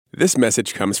This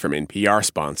message comes from NPR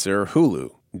sponsor Hulu.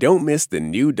 Don't miss the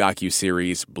new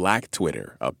docuseries Black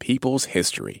Twitter, A People's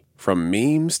History. From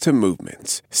memes to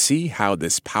movements, see how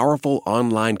this powerful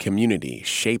online community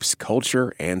shapes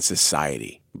culture and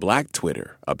society. Black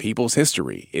Twitter, A People's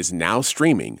History is now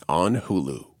streaming on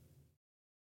Hulu.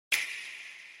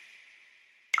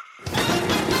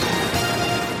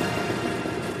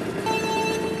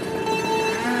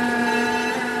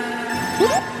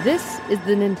 This is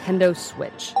the Nintendo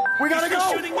Switch. We gotta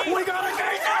go! We gotta go!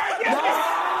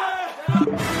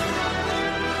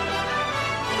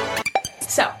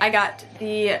 So, I got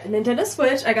the Nintendo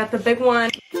Switch. I got the big one.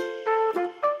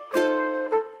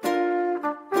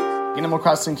 Animal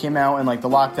Crossing came out and, the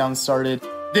lockdown started.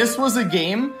 This was a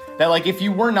game that, if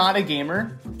you were not a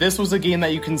gamer, this was a game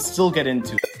that you can still get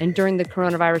into. And during the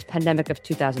coronavirus pandemic of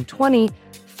 2020,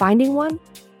 finding one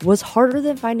was harder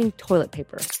than finding toilet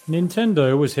paper.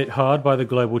 Nintendo was hit hard by the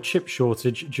global chip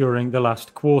shortage during the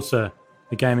last quarter.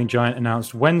 The gaming giant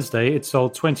announced Wednesday it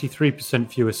sold 23%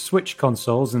 fewer Switch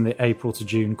consoles in the April to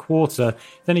June quarter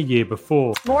than a year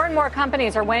before. More and more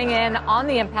companies are weighing in on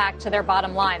the impact to their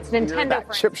bottom lines. Nintendo,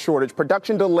 chip shortage,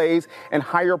 production delays, and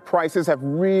higher prices have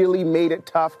really made it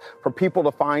tough for people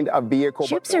to find a vehicle.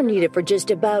 Chips are needed for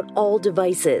just about all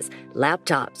devices: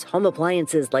 laptops, home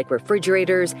appliances like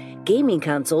refrigerators, gaming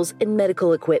consoles, and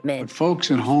medical equipment. But folks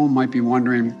at home might be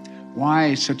wondering, why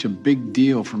it's such a big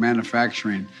deal for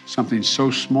manufacturing something so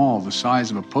small, the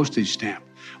size of a postage stamp?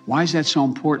 Why is that so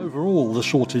important? Overall, the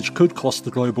shortage could cost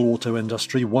the global auto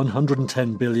industry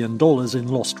 $110 billion in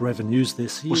lost revenues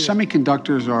this year. Well,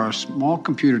 semiconductors are small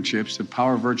computer chips that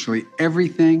power virtually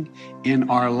everything in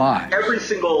our lives. Every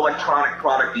single electronic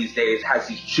product these days has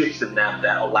these chips in them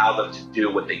that allow them to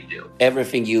do what they do.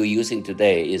 Everything you're using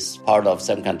today is part of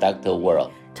semiconductor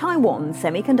world. Taiwan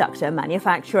Semiconductor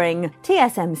Manufacturing,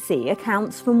 TSMC,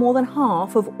 accounts for more than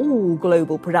half of all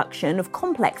global production of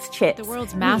complex chips. The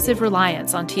world's massive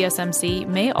reliance on TSMC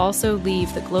may also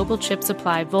leave the global chip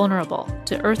supply vulnerable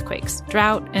to earthquakes,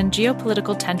 drought, and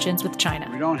geopolitical tensions with China.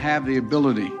 We don't have the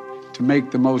ability to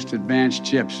make the most advanced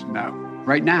chips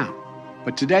right now.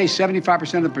 But today,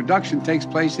 75% of the production takes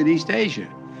place in East Asia.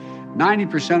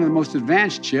 90% of the most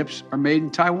advanced chips are made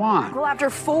in Taiwan. Well, after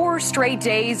 4 straight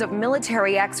days of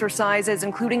military exercises,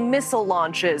 including missile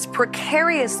launches,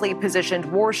 precariously positioned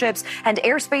warships, and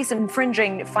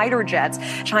airspace-infringing fighter jets,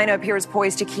 China appears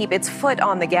poised to keep its foot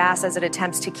on the gas as it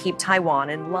attempts to keep Taiwan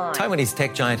in line. Taiwanese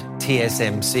tech giant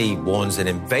TSMC warns an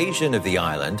invasion of the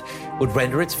island would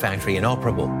render its factory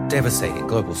inoperable, devastating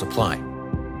global supply.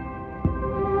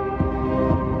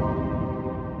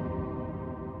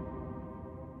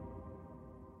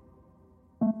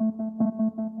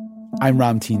 I'm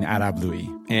Ramtin Arablouei.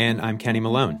 And I'm Kenny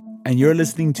Malone. And you're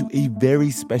listening to a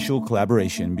very special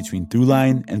collaboration between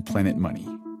Throughline and Planet Money.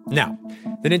 Now,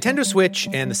 the Nintendo Switch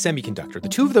and the semiconductor, the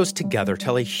two of those together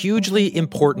tell a hugely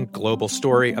important global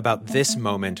story about this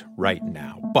moment right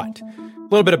now. But a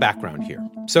little bit of background here.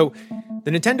 So,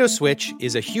 the Nintendo Switch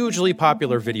is a hugely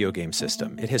popular video game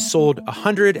system. It has sold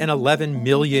 111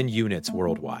 million units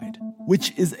worldwide.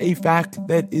 Which is a fact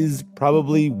that is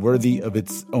probably worthy of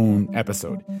its own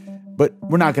episode. But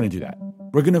we're not going to do that.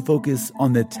 We're going to focus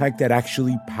on the tech that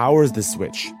actually powers the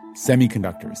Switch,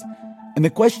 semiconductors. And the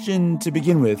question to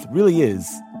begin with really is,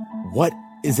 what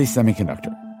is a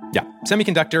semiconductor? Yeah,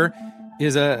 semiconductor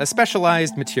is a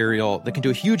specialized material that can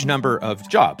do a huge number of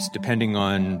jobs depending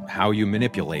on how you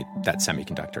manipulate that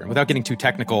semiconductor. And without getting too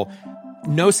technical,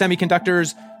 no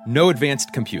semiconductors, no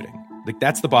advanced computing.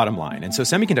 That's the bottom line. And so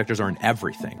semiconductors are in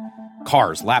everything.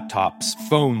 Cars, laptops,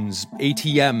 phones,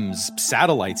 ATMs,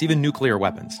 satellites, even nuclear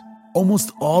weapons.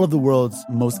 Almost all of the world's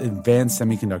most advanced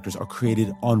semiconductors are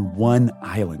created on one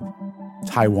island,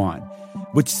 Taiwan,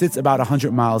 which sits about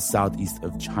 100 miles southeast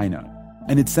of China.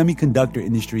 And its semiconductor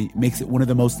industry makes it one of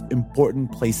the most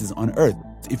important places on Earth.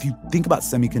 If you think about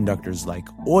semiconductors like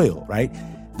oil, right,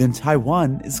 then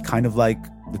Taiwan is kind of like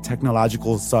the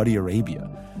technological Saudi Arabia.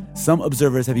 Some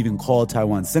observers have even called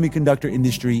Taiwan's semiconductor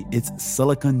industry its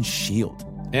Silicon Shield.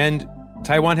 And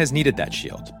Taiwan has needed that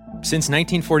shield. Since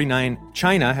 1949,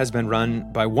 China has been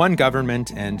run by one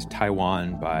government and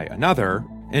Taiwan by another,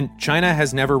 and China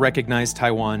has never recognized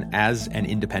Taiwan as an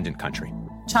independent country.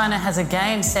 China has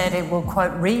again said it will,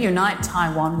 quote, reunite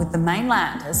Taiwan with the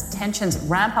mainland as tensions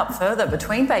ramp up further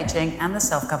between Beijing and the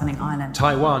self-governing island.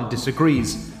 Taiwan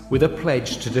disagrees with a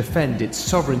pledge to defend its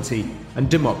sovereignty and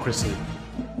democracy.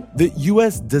 The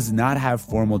U.S. does not have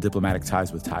formal diplomatic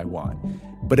ties with Taiwan,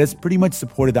 but has pretty much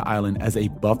supported the island as a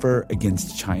buffer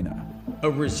against China.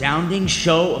 A resounding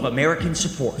show of American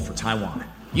support for Taiwan.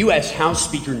 U.S. House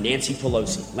Speaker Nancy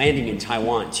Pelosi landing in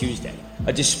Taiwan Tuesday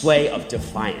a display of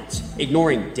defiance,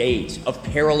 ignoring days of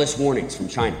perilous warnings from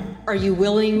China. Are you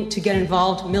willing to get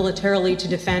involved militarily to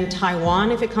defend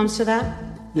Taiwan if it comes to that?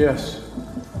 Yes,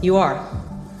 You are.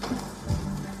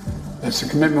 that's the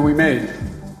commitment we made.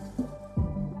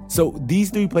 So these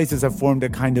three places have formed a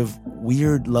kind of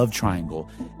weird love triangle,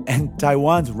 and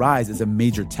Taiwan's rise as a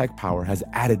major tech power has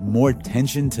added more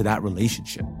tension to that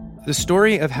relationship. The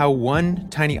story of how one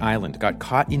tiny island got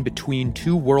caught in between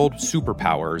two world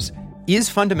superpowers is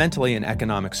fundamentally an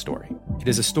economic story. It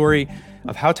is a story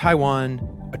of how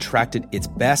Taiwan attracted its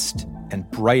best and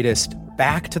brightest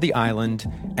back to the island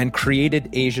and created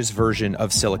Asia's version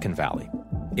of Silicon Valley,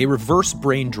 a reverse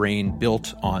brain drain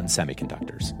built on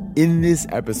semiconductors. In this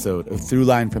episode of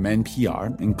Throughline from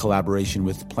NPR, in collaboration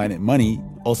with Planet Money,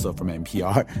 also from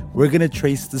NPR, we're going to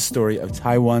trace the story of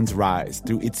Taiwan's rise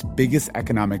through its biggest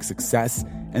economic success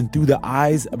and through the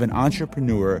eyes of an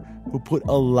entrepreneur who put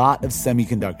a lot of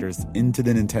semiconductors into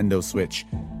the Nintendo Switch,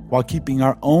 while keeping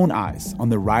our own eyes on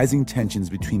the rising tensions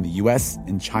between the US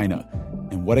and China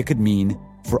and what it could mean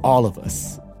for all of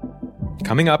us.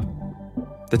 Coming up,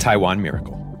 the Taiwan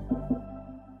miracle.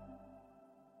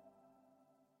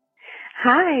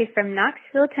 Hi, from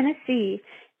Knoxville, Tennessee.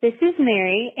 This is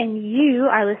Mary, and you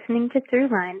are listening to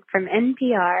Throughline from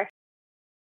NPR.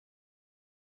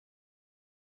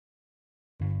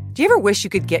 Do you ever wish you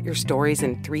could get your stories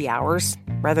in 3 hours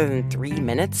rather than 3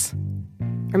 minutes?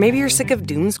 Or maybe you're sick of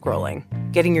doom scrolling,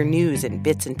 getting your news in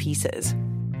bits and pieces.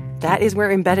 That is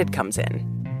where Embedded comes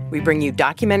in. We bring you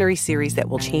documentary series that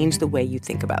will change the way you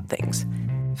think about things.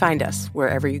 Find us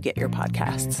wherever you get your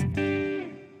podcasts.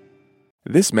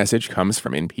 This message comes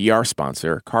from NPR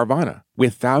sponsor Carvana.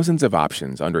 With thousands of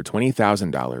options under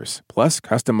 $20,000, plus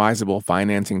customizable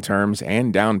financing terms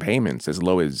and down payments as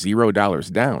low as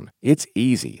 $0 down, it's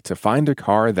easy to find a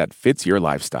car that fits your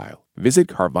lifestyle. Visit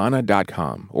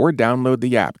Carvana.com or download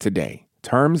the app today.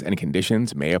 Terms and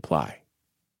conditions may apply.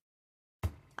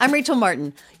 I'm Rachel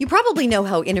Martin. You probably know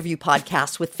how interview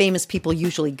podcasts with famous people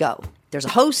usually go. There's a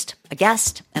host, a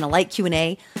guest, and a light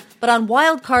Q&A. But on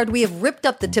Wildcard, we have ripped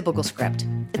up the typical script.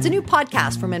 It's a new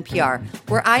podcast from NPR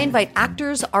where I invite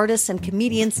actors, artists, and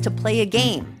comedians to play a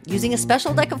game using a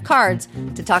special deck of cards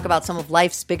to talk about some of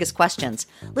life's biggest questions.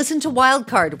 Listen to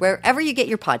Wildcard wherever you get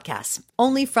your podcasts,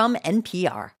 only from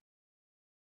NPR.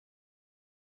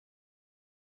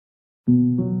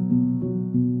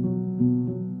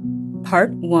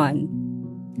 Part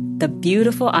 1. The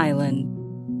Beautiful Island.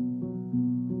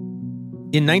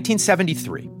 In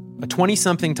 1973, a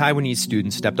 20-something Taiwanese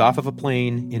student stepped off of a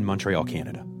plane in Montreal,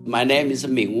 Canada. My name is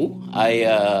Min Wu. I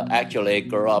actually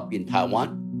grew up in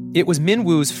Taiwan. It was Min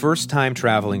Wu's first time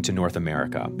traveling to North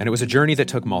America, and it was a journey that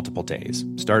took multiple days,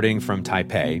 starting from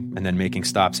Taipei and then making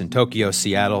stops in Tokyo,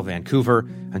 Seattle, Vancouver,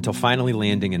 until finally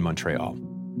landing in Montreal.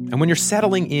 And when you're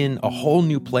settling in a whole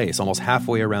new place almost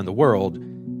halfway around the world,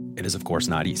 it is, of course,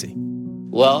 not easy.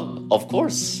 Well, of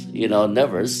course,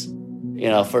 nervous.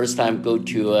 First time go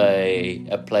to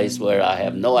a place where I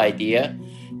have no idea,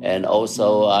 and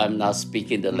also I'm not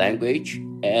speaking the language.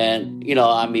 And,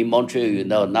 I'm in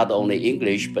Montreal, not only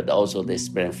English, but also they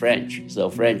speak French. So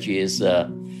French is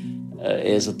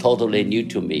totally new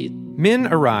to me. Min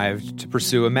arrived to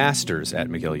pursue a master's at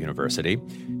McGill University.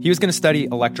 He was going to study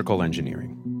electrical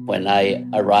engineering. When I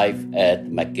arrived at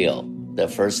McGill, the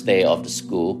first day of the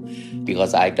school,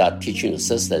 because I got teaching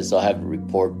assistant, so I have to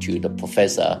report to the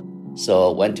professor.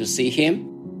 So I went to see him,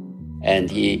 and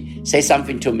he said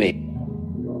something to me.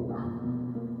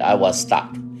 I was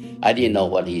stuck. I didn't know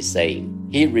what he's saying.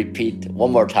 He repeated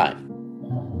one more time.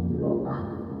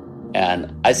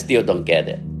 And I still don't get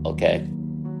it, okay?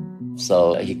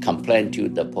 So he complained to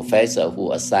the professor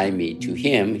who assigned me to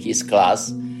him, his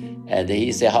class, and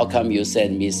he said, how come you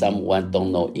send me someone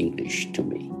don't know English to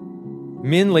me?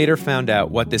 Min later found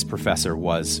out what this professor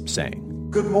was saying.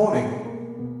 Good morning.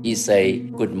 He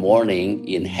said, good morning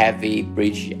in heavy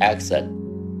British accent.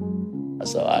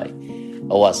 So I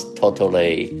was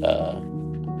totally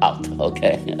out,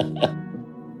 okay?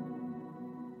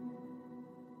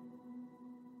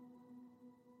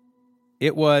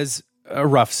 It was a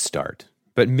rough start,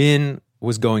 but Min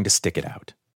was going to stick it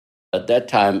out. At that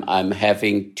time, I'm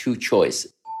having two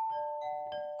choices.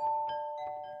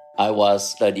 I was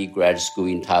studying grad school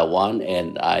in Taiwan,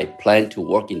 and I planned to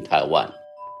work in Taiwan.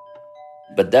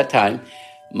 But that time,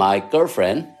 my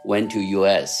girlfriend went to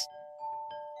U.S.,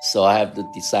 so I have to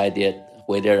decide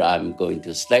whether I'm going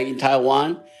to stay in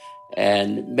Taiwan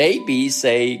and maybe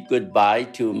say goodbye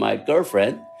to my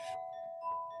girlfriend.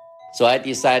 So I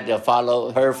decided to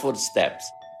follow her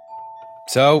footsteps.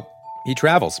 So he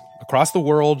travels across the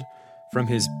world from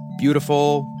his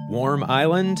beautiful, warm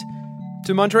island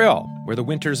to Montreal, where the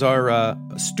winters are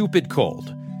stupid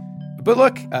cold. But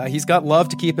look, he's got love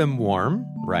to keep him warm,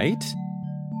 right?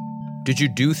 Did you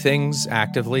do things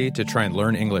actively to try and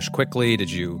learn English quickly? Did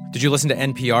you listen to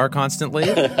NPR constantly?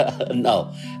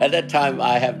 No. At that time,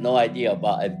 I have no idea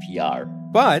about NPR.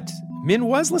 But Min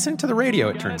was listening to the radio,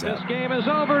 it turns out. This game is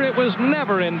over. It was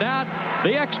never in doubt.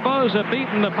 The Expos have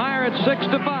beaten the Pirates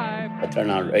 6-5. I turn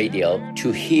on radio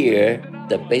to hear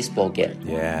the baseball game.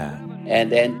 Yeah.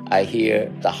 And then I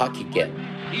hear the hockey game.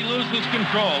 He loses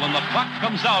control, and the puck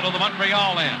comes out of the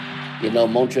Montreal end. You know,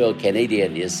 Montreal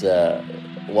Canadiens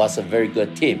was a very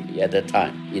good team at the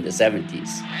time, in the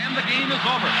 70s. And the game is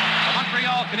over. The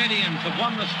Montreal Canadiens have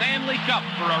won the Stanley Cup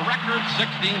for a record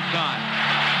 16th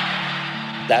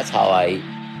time. That's how I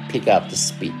pick up the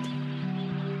speed.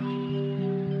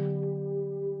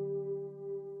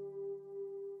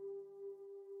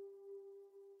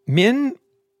 Min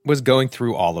was going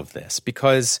through all of this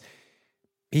because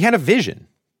he had a vision,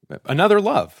 another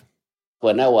love.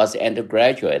 When I was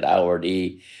undergraduate, I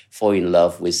already fell in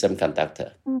love with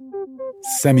semiconductor.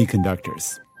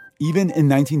 Semiconductors. Even in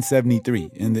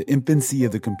 1973, in the infancy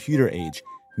of the computer age,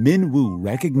 Min Woo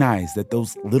recognized that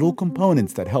those little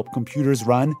components that help computers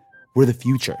run were the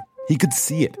future. He could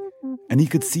see it, and he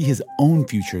could see his own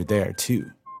future there, too.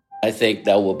 I think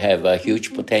that will have a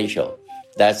huge potential.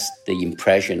 That's the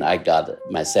impression I got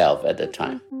myself at the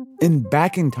time. And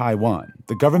back in Taiwan,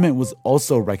 the government was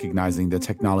also recognizing the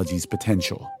technology's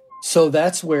potential. So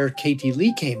that's where KT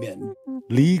Lee came in.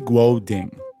 Lee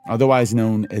Guo-ding, otherwise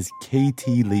known as KT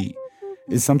Lee,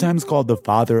 is sometimes called the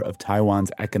father of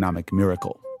Taiwan's economic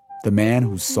miracle, the man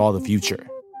who saw the future.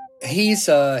 He's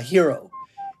a hero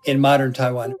in modern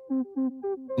Taiwan.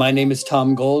 My name is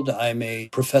Tom Gold. I'm a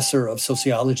professor of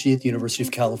sociology at the University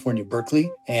of California,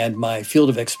 Berkeley, and my field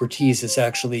of expertise is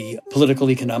actually political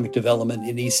economic development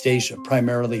in East Asia,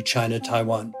 primarily China,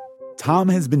 Taiwan. Tom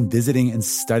has been visiting and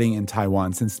studying in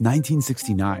Taiwan since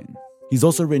 1969. He's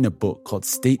also written a book called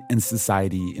State and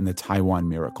Society in the Taiwan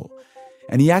Miracle.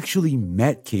 And he actually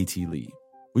met KT Lee.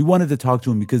 We wanted to talk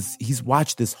to him because he's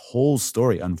watched this whole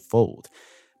story unfold.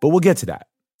 But we'll get to that.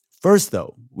 First,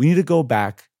 though, we need to go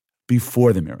back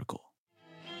before the miracle.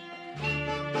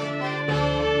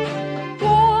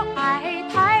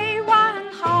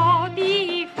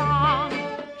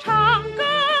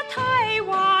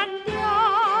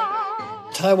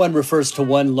 Taiwan refers to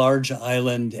one large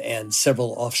island and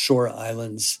several offshore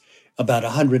islands about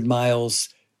 100 miles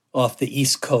off the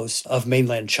east coast of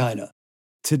mainland China.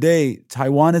 Today,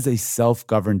 Taiwan is a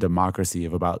self-governed democracy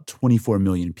of about 24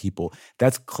 million people.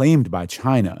 That's claimed by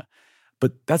China.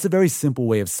 But that's a very simple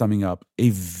way of summing up a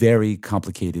very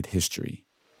complicated history.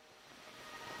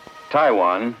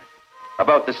 Taiwan,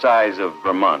 about the size of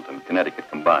Vermont and Connecticut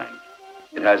combined.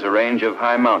 It has a range of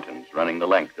high mountains running the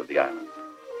length of the island.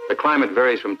 The climate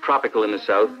varies from tropical in the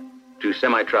south to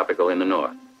semi-tropical in the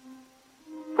north.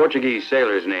 Portuguese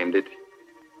sailors named it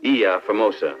Ilha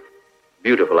Formosa,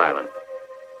 beautiful island.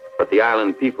 But the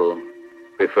island people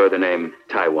prefer the name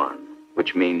Taiwan,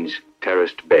 which means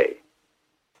terraced bay.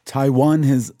 Taiwan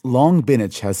has long been a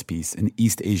chess piece in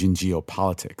East Asian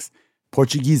geopolitics.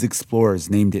 Portuguese explorers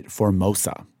named it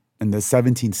Formosa. In the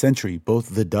 17th century,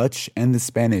 both the Dutch and the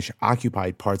Spanish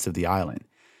occupied parts of the island.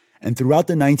 And throughout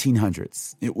the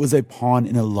 1900s, it was a pawn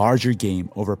in a larger game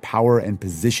over power and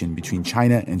position between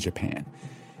China and Japan.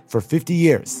 For 50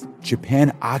 years,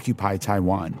 Japan occupied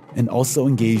Taiwan and also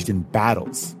engaged in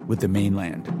battles with the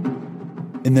mainland.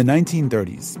 In the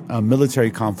 1930s, a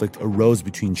military conflict arose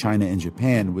between China and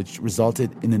Japan, which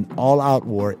resulted in an all-out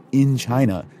war in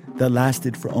China that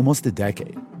lasted for almost a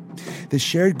decade. The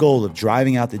shared goal of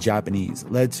driving out the Japanese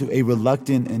led to a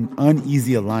reluctant and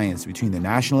uneasy alliance between the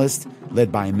nationalists,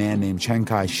 led by a man named Chiang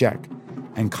Kai-shek,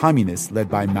 and communists led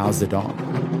by Mao Zedong.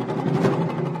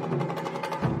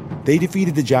 They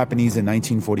defeated the Japanese in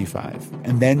 1945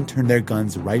 and then turned their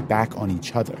guns right back on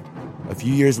each other. A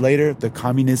few years later, the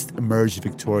communists emerged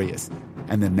victorious,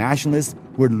 and the nationalists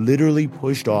were literally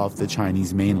pushed off the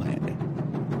Chinese mainland.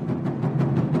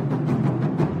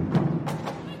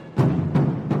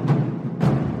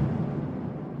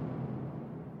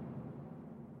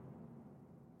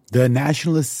 The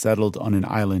nationalists settled on an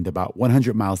island about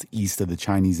 100 miles east of the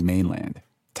Chinese mainland,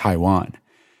 Taiwan.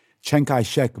 Chiang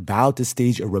Kai-shek vowed to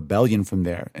stage a rebellion from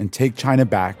there and take China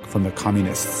back from the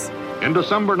communists. In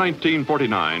December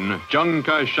 1949, Chiang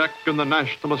Kai-shek and the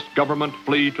nationalist government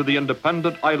flee to the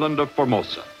independent island of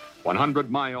Formosa, 100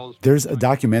 miles... There's a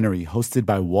documentary hosted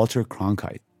by Walter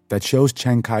Cronkite that shows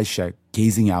Chiang Kai-shek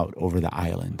gazing out over the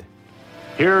island.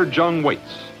 Here Chiang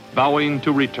waits, vowing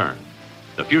to return.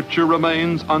 The future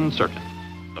remains uncertain.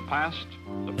 The past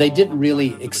They didn't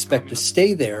really expect to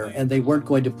stay there, and they weren't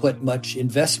going to put much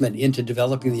investment into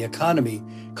developing the economy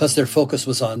because their focus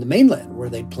was on the mainland, where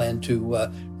they planned to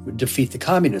defeat the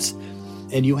communists.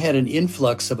 And you had an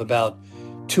influx of about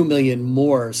 2 million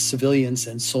more civilians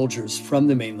and soldiers from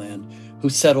the mainland who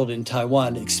settled in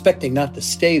Taiwan, expecting not to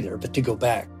stay there, but to go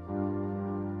back.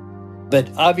 But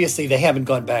obviously, they haven't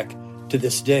gone back to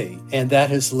this day, and that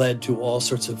has led to all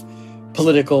sorts of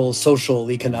political, social,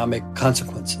 economic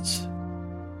consequences.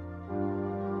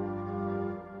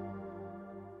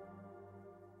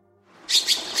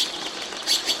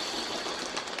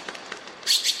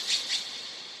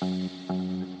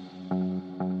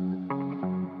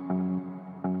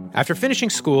 After finishing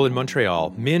school in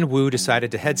Montreal, Min Woo decided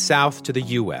to head south to the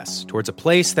U.S., towards a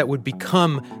place that would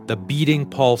become the beating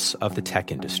pulse of the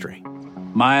tech industry.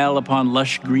 Mile upon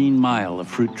lush green mile of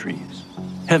fruit trees,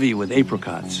 heavy with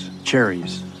apricots,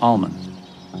 cherries, almonds.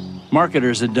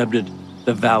 Marketers had dubbed it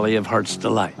the Valley of Heart's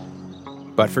Delight.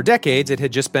 But for decades, it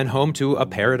had just been home to a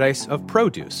paradise of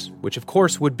produce, which of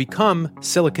course would become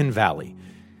Silicon Valley.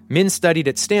 Min studied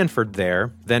at Stanford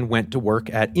there, then went to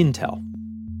work at Intel.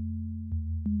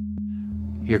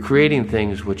 You're creating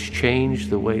things which change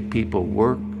the way people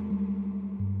work,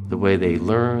 the way they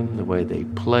learn, the way they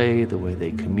play, the way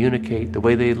they communicate, the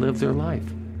way they live their life.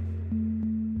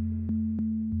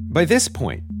 By this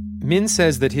point, Min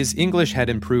says that his English had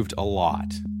improved a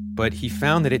lot, but he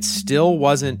found that it still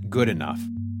wasn't good enough.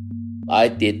 I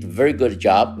did a very good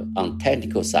job on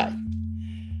technical side,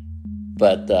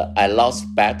 but I lost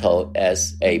battle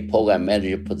as a program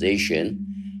manager position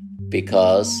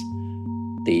because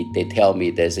they tell me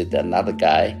there's another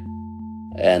guy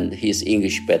and his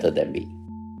English better than me.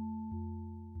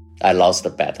 I lost the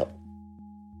battle.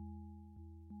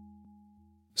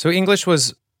 So English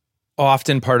was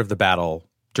often part of the battle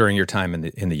during your time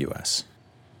in the U.S.?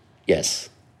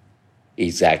 Yes,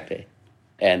 exactly.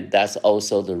 And that's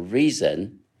also the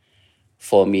reason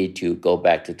for me to go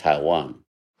back to Taiwan.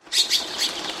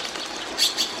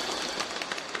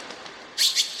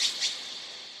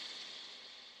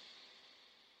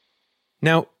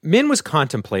 Now, Min was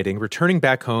contemplating returning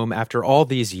back home after all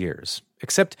these years,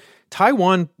 except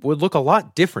Taiwan would look a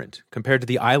lot different compared to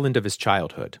the island of his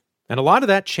childhood. And a lot of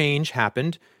that change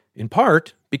happened, in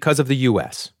part, because of the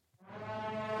U.S.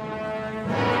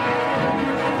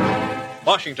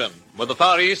 Washington, with the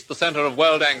Far East the center of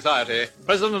world anxiety,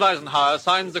 President Eisenhower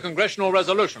signs the congressional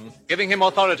resolution giving him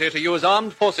authority to use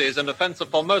armed forces in defense of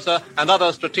Formosa and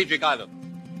other strategic islands.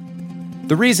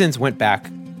 The reasons went back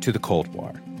to the Cold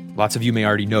War. Lots of you may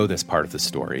already know this part of the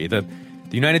story. The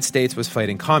United States was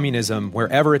fighting communism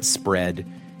wherever it spread,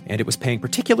 and it was paying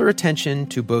particular attention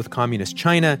to both communist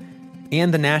China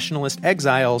and the nationalist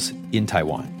exiles in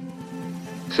Taiwan.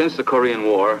 Since the Korean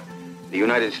War, the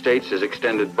United States has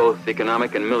extended both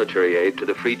economic and military aid to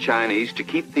the Free Chinese to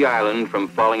keep the island from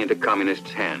falling into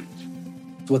communists' hands.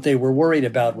 What they were worried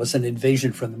about was an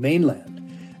invasion from the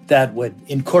mainland that would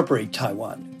incorporate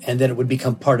Taiwan, and then it would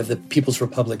become part of the People's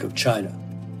Republic of China.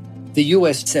 The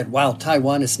U.S. said, wow,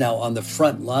 Taiwan is now on the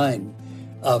front line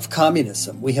of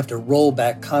communism. We have to roll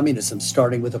back communism,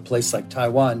 starting with a place like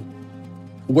Taiwan.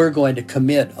 We're going to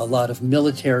commit a lot of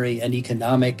military and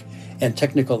economic and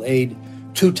technical aid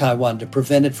to Taiwan to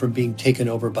prevent it from being taken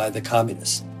over by the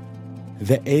communists.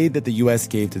 The aid that the U.S.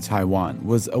 gave to Taiwan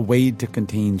was a way to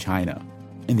contain China,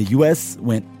 and the U.S.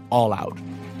 went all out.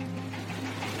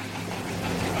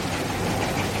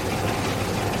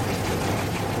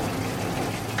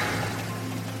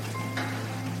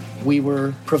 We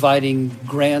were providing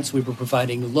grants, we were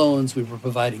providing loans, we were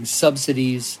providing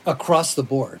subsidies across the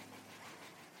board.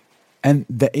 And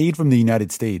the aid from the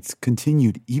United States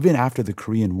continued even after the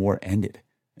Korean War ended.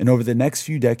 And over the next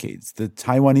few decades, the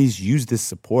Taiwanese used this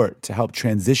support to help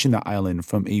transition the island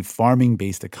from a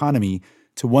farming-based economy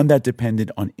to one that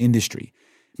depended on industry,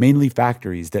 mainly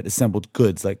factories that assembled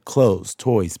goods like clothes,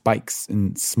 toys, bikes,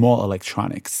 and small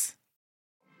electronics.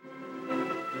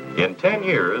 In 10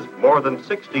 years, more than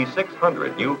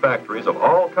 6,600 new factories of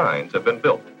all kinds have been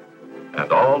built,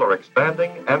 and all are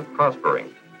expanding and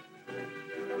prospering.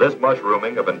 This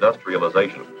mushrooming of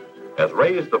industrialization has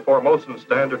raised the Formosan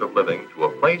standard of living to a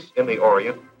place in the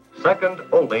Orient second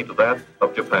only to that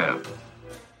of Japan.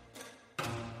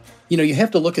 You know, you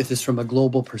have to look at this from a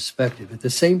global perspective. At the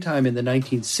same time, in the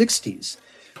 1960s,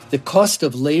 the cost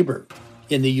of labor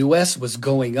in the U.S. was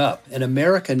going up, and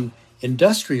American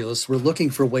industrialists were looking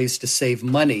for ways to save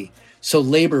money, so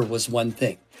labor was one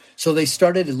thing. So they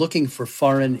started looking for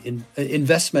foreign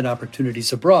investment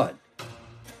opportunities abroad.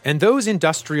 And those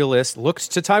industrialists looked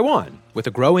to Taiwan with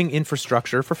a growing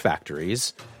infrastructure for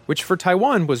factories, which for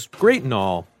Taiwan was great and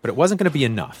all, but it wasn't going to be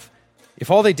enough. If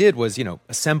all they did was,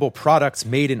 assemble products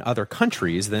made in other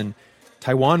countries, then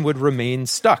Taiwan would remain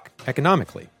stuck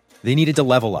economically. They needed to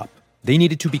level up. They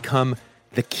needed to become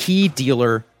the key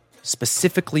dealer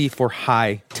specifically for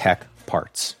high-tech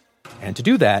parts. And to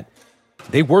do that,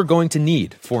 they were going to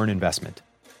need foreign investment.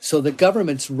 So the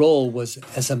government's role was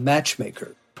as a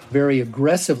matchmaker. Very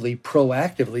aggressively,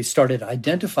 proactively started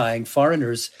identifying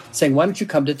foreigners, saying, why don't you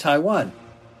come to Taiwan?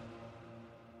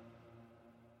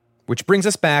 Which brings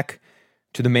us back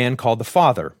to the man called the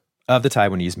father of the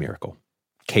Taiwanese miracle,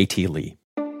 K.T. Lee.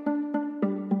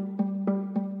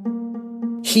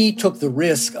 He took the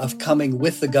risk of coming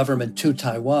with the government to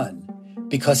Taiwan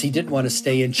because he didn't want to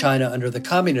stay in China under the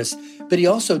communists, but he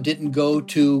also didn't go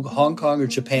to Hong Kong or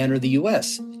Japan or the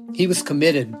U.S. He was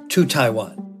committed to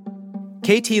Taiwan.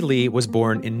 K.T. Lee was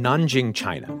born in Nanjing,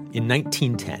 China, in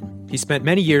 1910. He spent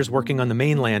many years working on the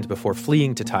mainland before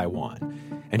fleeing to Taiwan.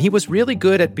 And he was really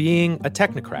good at being a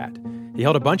technocrat. He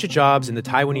held a bunch of jobs in the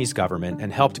Taiwanese government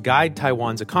and helped guide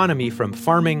Taiwan's economy from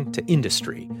farming to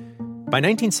industry. By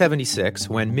 1976,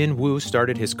 when Min Woo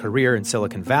started his career in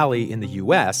Silicon Valley in the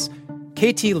U.S.,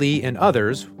 K.T. Lee and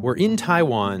others were in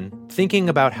Taiwan thinking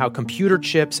about how computer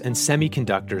chips and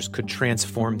semiconductors could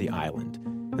transform the island.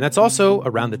 And that's also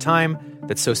around the time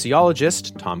that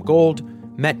sociologist Tom Gold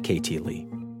met K.T. Lee.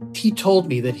 He told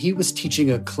me that he was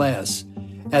teaching a class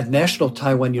at National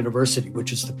Taiwan University,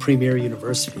 which is the premier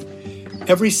university,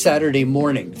 every Saturday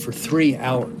morning for 3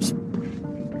 hours.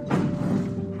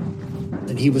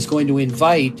 And he was going to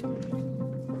invite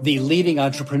the leading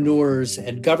entrepreneurs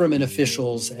and government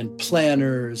officials and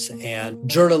planners and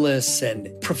journalists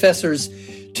and professors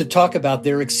to talk about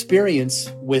their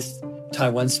experience with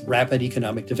Taiwan's rapid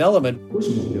economic development.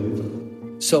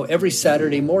 So every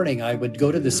Saturday morning, I would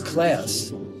go to this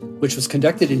class, which was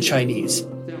conducted in Chinese.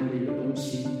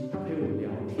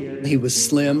 He was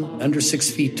slim, under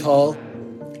 6 feet tall.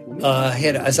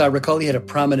 As I recall, he had a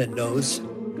prominent nose.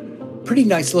 Pretty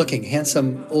nice looking,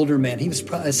 handsome, older man. He was,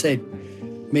 I'd say,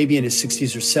 maybe in his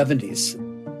 60s or 70s.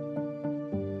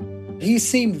 He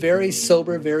seemed very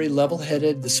sober, very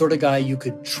level-headed, the sort of guy you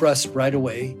could trust right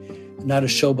away, not a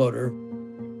showboater.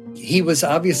 He was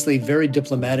obviously very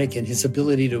diplomatic in his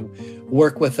ability to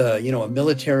work with a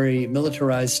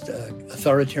militarized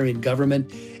authoritarian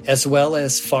government, as well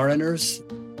as foreigners.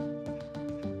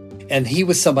 And he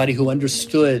was somebody who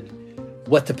understood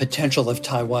what the potential of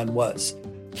Taiwan was.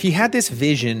 He had this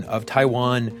vision of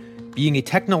Taiwan being a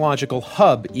technological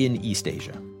hub in East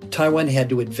Asia. Taiwan had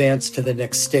to advance to the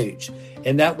next stage,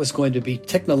 and that was going to be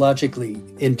technologically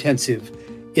intensive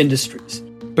industries.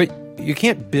 But you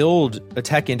can't build a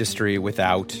tech industry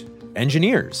without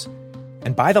engineers.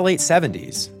 And by the late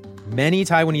 70s, many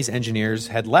Taiwanese engineers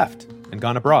had left and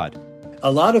gone abroad.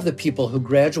 A lot of the people who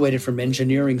graduated from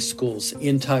engineering schools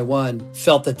in Taiwan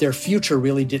felt that their future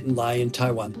really didn't lie in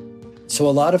Taiwan. So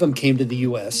a lot of them came to the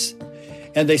U.S.,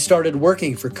 and they started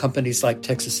working for companies like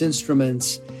Texas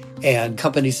Instruments and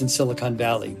companies in Silicon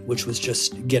Valley, which was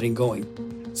just getting going.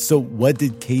 So what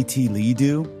did K.T. Lee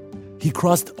do? He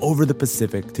crossed over the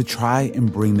Pacific to try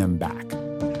and bring them back.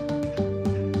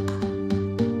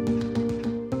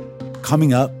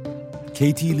 Coming up,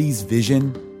 K.T. Lee's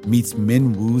vision meets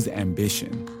Min Woo's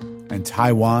ambition, and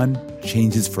Taiwan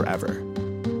changes forever.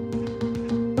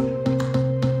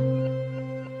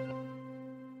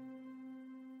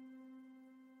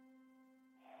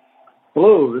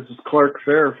 Hello, this is Clark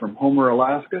Fair from Homer,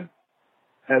 Alaska.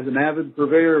 As an avid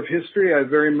purveyor of history, I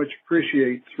very much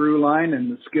appreciate Throughline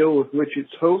and the skill with which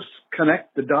its hosts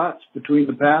connect the dots between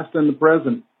the past and the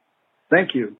present.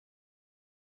 Thank you.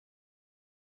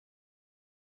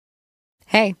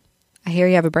 Hey, I hear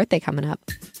you have a birthday coming up.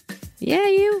 Yeah,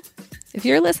 you. If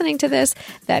you're listening to this,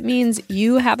 that means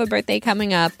you have a birthday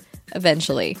coming up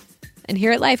eventually. And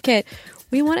here at Life Kit,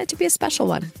 we want it to be a special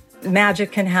one.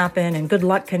 Magic can happen and good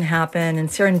luck can happen and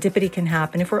serendipity can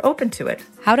happen if we're open to it.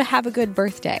 How to have a good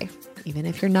birthday, even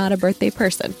if you're not a birthday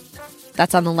person.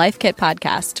 That's on the Life Kit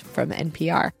podcast from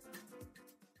NPR.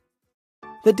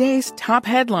 The day's top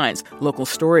headlines, local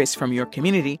stories from your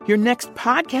community, your next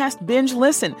podcast binge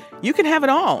listen. You can have it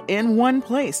all in one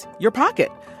place, your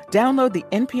pocket. Download the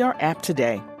NPR app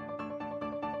today.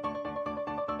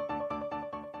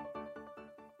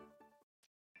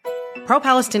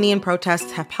 Pro-Palestinian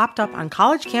protests have popped up on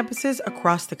college campuses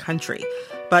across the country.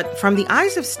 But from the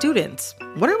eyes of students,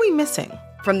 what are we missing?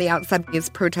 From the outside, these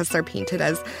protests are painted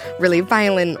as really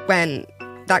violent when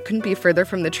that couldn't be further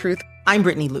from the truth. I'm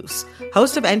Brittany Luce,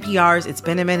 host of NPR's It's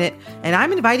Been a Minute, and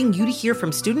I'm inviting you to hear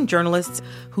from student journalists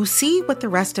who see what the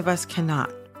rest of us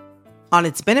cannot. On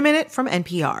It's Been a Minute from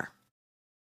NPR.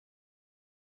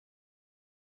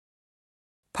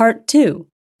 Part 2.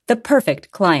 the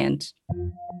perfect client.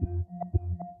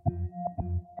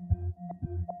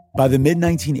 By the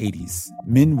mid-1980s,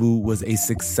 Min Woo was a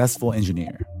successful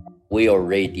engineer. We were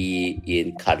already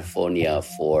in California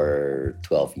for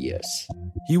 12 years.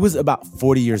 He was about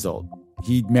 40 years old.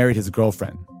 He'd married his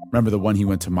girlfriend, remember the one he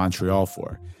went to Montreal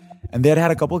for. And they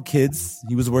had a couple of kids.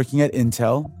 He was working at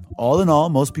Intel. All in all,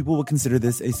 most people would consider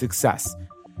this a success.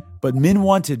 But Min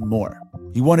wanted more.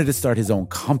 He wanted to start his own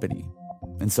company.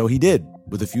 And so he did,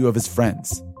 with a few of his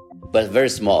friends. But very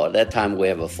small. At that time, we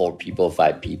have 4 people,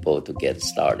 5 people to get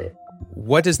started.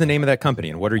 What is the name of that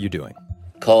company and what are you doing?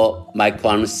 Called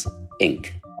Micronics Inc.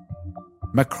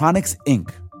 Micronics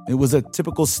Inc. It was a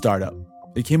typical startup.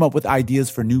 They came up with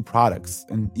ideas for new products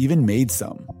and even made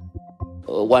some.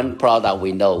 One product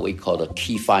we know, we call the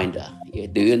key finder.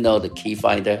 Do you know the key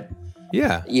finder?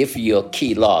 Yeah. If your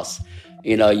key lost,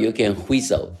 you can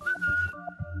whistle.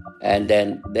 And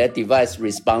then that device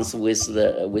responds with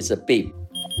a beep.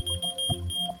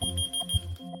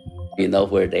 You know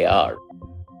where they are.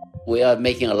 We are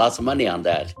making a lot of money on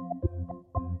that.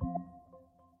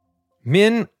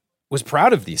 Min was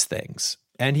proud of these things,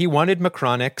 and he wanted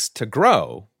Micronics to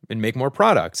grow and make more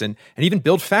products and even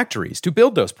build factories to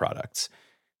build those products.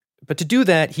 But to do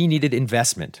that, he needed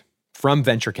investment from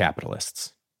venture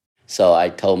capitalists. So I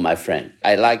told my friend,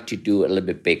 I like to do a little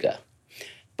bit bigger.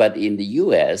 But in the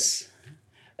U.S.,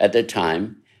 at the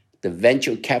time, the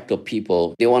venture capital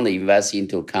people, they want to invest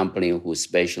into a company who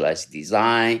specialize in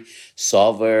design,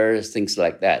 software, things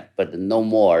like that, but no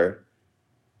more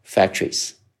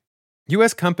factories.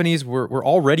 U.S. companies were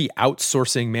already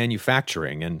outsourcing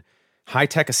manufacturing, and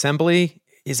high-tech assembly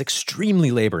is extremely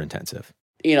labor-intensive.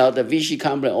 The VC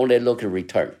company only look at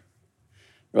return,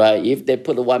 right? If they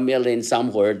put $1 million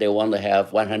somewhere, they want to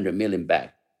have $100 million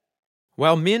back.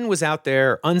 While Min was out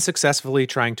there unsuccessfully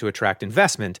trying to attract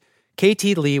investment,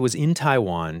 KT Lee was in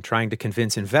Taiwan trying to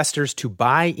convince investors to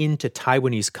buy into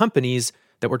Taiwanese companies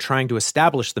that were trying to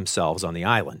establish themselves on the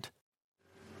island.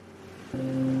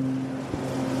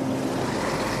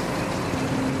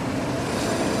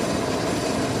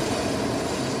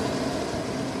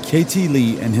 KT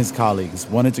Lee and his colleagues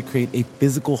wanted to create a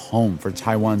physical home for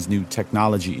Taiwan's new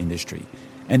technology industry,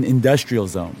 an industrial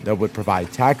zone that would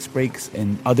provide tax breaks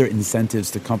and other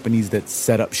incentives to companies that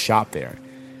set up shop there.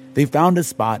 They found a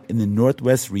spot in the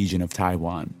northwest region of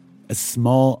Taiwan, a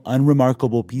small,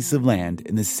 unremarkable piece of land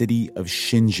in the city of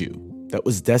Hsinchu that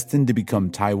was destined to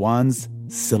become Taiwan's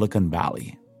Silicon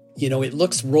Valley. It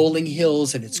looks rolling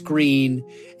hills, and it's green,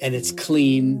 and it's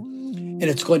clean, and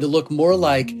it's going to look more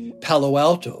like Palo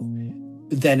Alto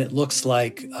than it looks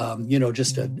like,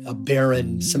 just a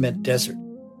barren cement desert.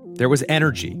 There was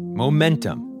energy,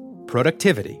 momentum,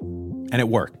 productivity, and it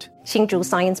worked. Hsinchu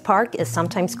Science Park is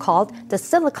sometimes called the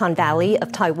Silicon Valley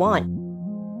of Taiwan.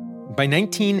 By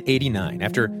 1989,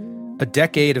 after a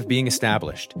decade of being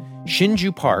established,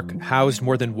 Hsinchu Park housed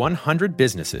more than 100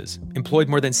 businesses, employed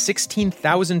more than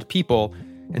 16,000 people,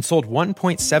 and sold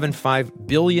 $1.75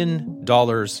 billion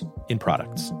in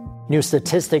products. New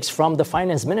statistics from the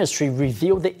Finance Ministry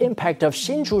reveal the impact of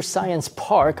Hsinchu Science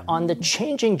Park on the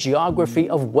changing geography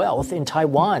of wealth in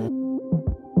Taiwan.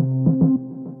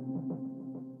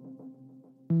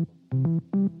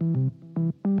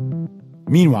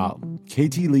 Meanwhile,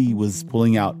 KT Lee was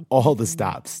pulling out all the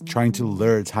stops, trying to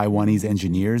lure Taiwanese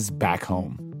engineers back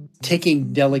home.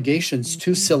 Taking delegations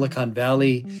to Silicon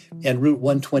Valley and Route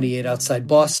 128 outside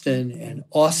Boston and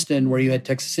Austin, where you had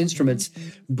Texas Instruments,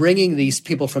 bringing these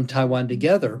people from Taiwan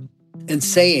together and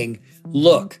saying,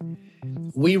 look,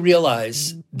 we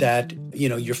realize that,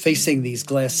 you're facing these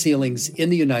glass ceilings in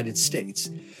the United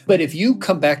States. But if you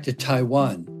come back to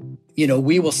Taiwan,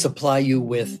 we will supply you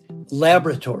with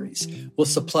laboratories. We'll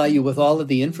supply you with all of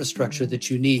the infrastructure that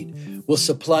you need. We'll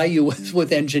supply you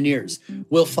with engineers.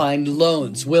 We'll find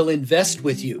loans. We'll invest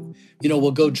with you.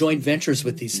 We'll go joint ventures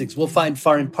with these things. We'll find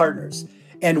foreign partners.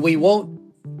 And we won't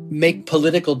make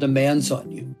political demands on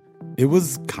you. It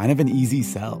was kind of an easy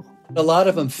sell. A lot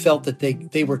of them felt that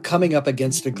they were coming up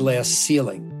against a glass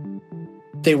ceiling.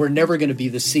 They were never going to be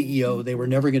the CEO. They were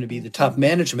never going to be the top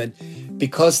management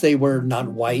because they were not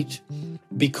white,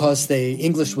 because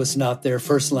English was not their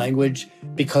first language,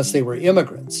 because they were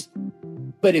immigrants.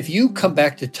 But if you come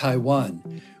back to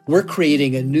Taiwan, we're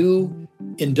creating a new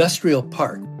industrial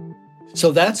park.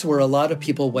 So that's where a lot of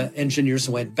engineers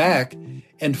went back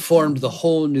and formed the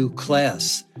whole new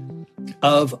class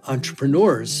of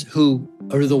entrepreneurs who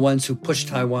are the ones who pushed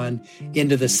Taiwan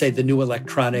into the new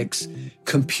electronics,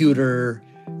 computer,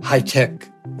 high-tech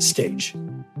stage.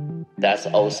 That's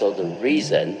also the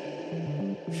reason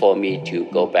for me to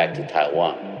go back to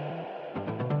Taiwan.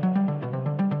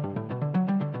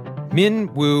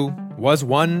 Min Woo was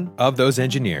one of those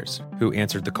engineers who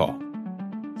answered the call.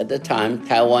 At the time,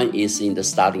 Taiwan is in the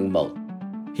starting mode.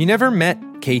 He never met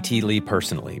KT Lee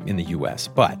personally in the U.S.,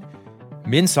 but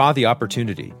Min saw the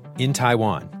opportunity in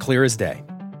Taiwan, clear as day.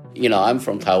 I'm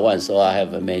from Taiwan, so I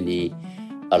have many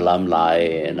alumni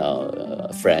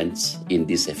and friends in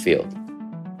this field.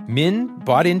 Min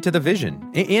bought into the vision,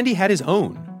 and he had his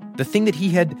own, the thing that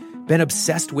he had been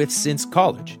obsessed with since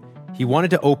college. He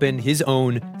wanted to open his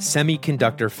own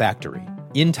semiconductor factory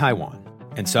in Taiwan.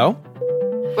 And so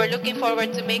we're looking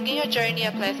forward to making your journey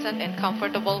a pleasant and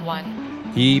comfortable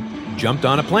one. He jumped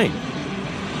on a plane.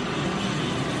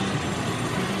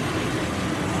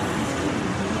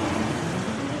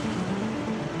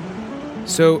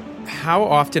 So how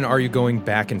often are you going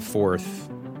back and forth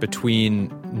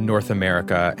between North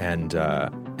America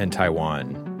and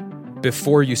Taiwan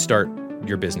before you start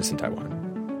your business in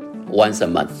Taiwan? Once a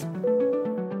month.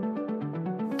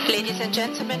 Ladies and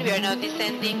gentlemen, we are now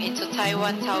descending into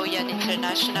Taiwan Taoyuan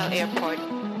International Airport.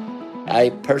 I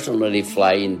personally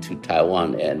fly into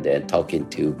Taiwan and then talking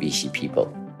to BC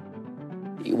people.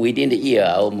 Within the year,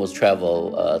 I almost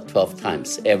travel 12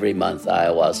 times. Every month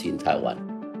I was in Taiwan.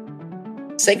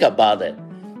 Think about it.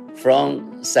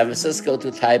 From San Francisco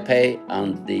to Taipei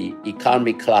on the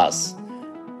economy class,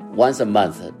 once a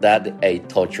month, that's a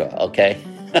torture, okay?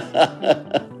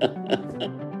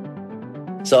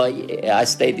 So I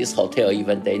stay at this hotel,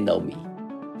 even they know me.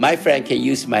 My friend can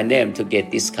use my name to get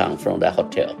discount from the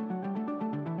hotel.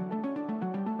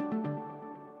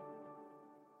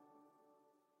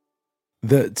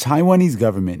 The Taiwanese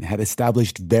government had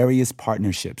established various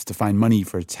partnerships to find money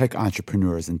for tech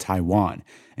entrepreneurs in Taiwan,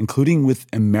 including with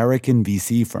American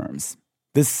VC firms.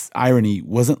 This irony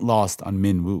wasn't lost on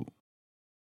Min Woo.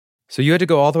 So you had to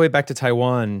go all the way back to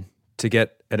Taiwan to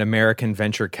get an American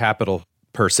venture capital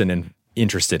person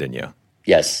interested in you.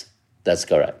 Yes, that's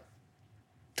correct.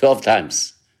 12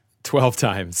 times. 12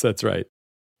 times, that's right.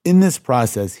 In this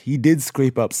process, he did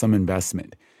scrape up some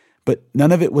investment, but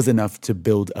none of it was enough to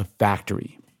build a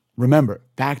factory. Remember,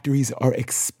 factories are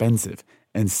expensive,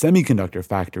 and semiconductor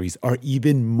factories are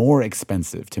even more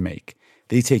expensive to make.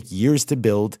 They take years to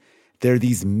build. They're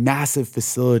these massive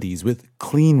facilities with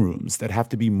clean rooms that have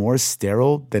to be more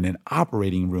sterile than an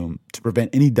operating room to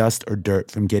prevent any dust or dirt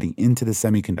from getting into the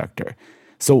semiconductor.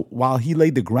 So while he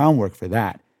laid the groundwork for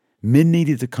that, Min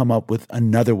needed to come up with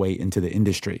another way into the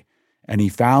industry. And he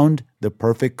found the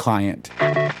perfect client.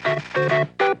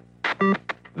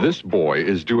 This boy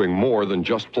is doing more than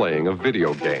just playing a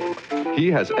video game. He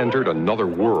has entered another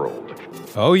world.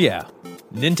 Oh yeah,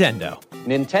 Nintendo.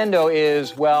 Nintendo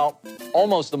is, well,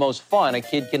 almost the most fun a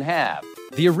kid can have.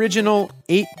 The original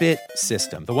 8-bit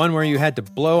system, the one where you had to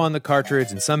blow on the cartridge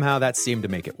and somehow that seemed to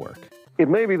make it work. It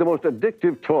may be the most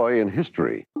addictive toy in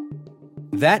history.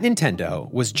 That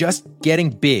Nintendo was just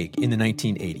getting big in the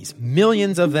 1980s.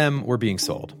 Millions of them were being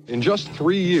sold. In just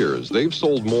 3 years, they've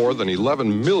sold more than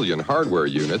 11 million hardware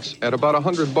units at about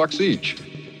 $100 each.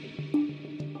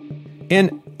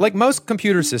 And like most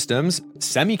computer systems,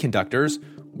 semiconductors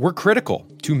were critical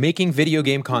to making video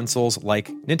game consoles like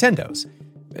Nintendo's.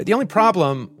 The only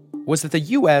problem was that the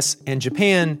US and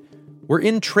Japan were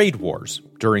in trade wars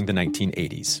during the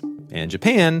 1980s, and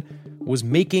Japan was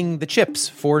making the chips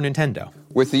for Nintendo.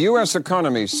 With the U.S.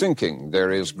 economy sinking,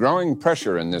 there is growing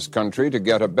pressure in this country to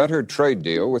get a better trade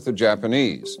deal with the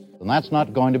Japanese. And that's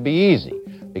not going to be easy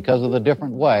because of the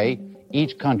different way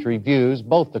each country views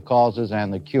both the causes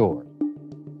and the cure.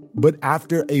 But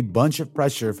after a bunch of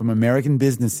pressure from American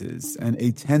businesses and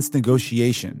a tense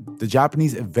negotiation, the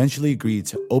Japanese eventually agreed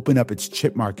to open up its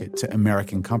chip market to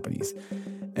American companies.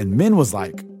 And Min was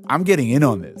like, I'm getting in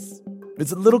on this.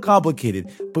 It's a little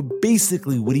complicated, but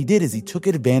basically what he did is he took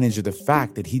advantage of the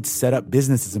fact that he'd set up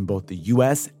businesses in both the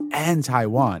US and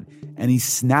Taiwan, and he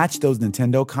snatched those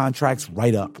Nintendo contracts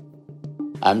right up.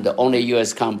 I'm the only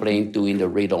US company doing the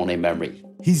read-only memory.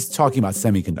 He's talking about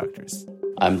semiconductors.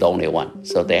 I'm the only one,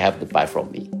 so they have to buy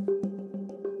from me.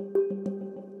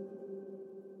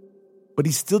 But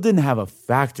he still didn't have a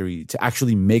factory to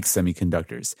actually make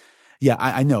semiconductors. Yeah,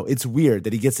 I know, it's weird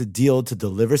that he gets a deal to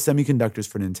deliver semiconductors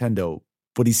for Nintendo,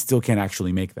 but he still can't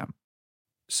actually make them.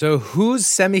 So whose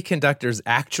semiconductors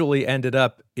actually ended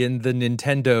up in the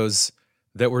Nintendos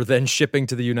that were then shipping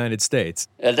to the United States?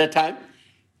 At that time,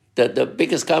 the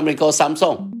biggest company called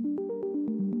Samsung.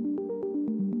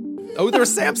 Oh, they're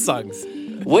Samsungs.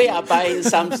 We are buying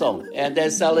Samsung and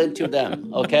then selling to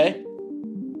them, okay?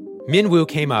 Min Woo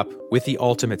came up with the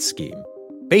ultimate scheme.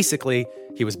 Basically,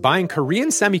 he was buying Korean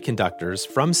semiconductors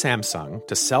from Samsung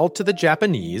to sell to the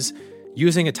Japanese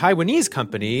using a Taiwanese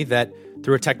company that,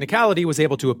 through a technicality, was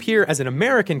able to appear as an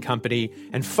American company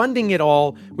and funding it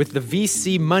all with the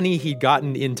VC money he'd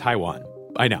gotten in Taiwan.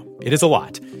 I know, it is a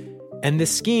lot. And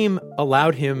this scheme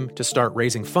allowed him to start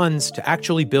raising funds to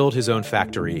actually build his own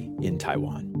factory in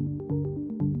Taiwan.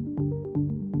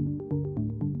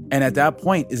 And at that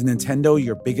point, is Nintendo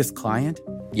your biggest client?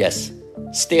 Yes.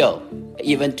 Still,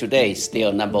 even today,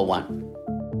 still number one.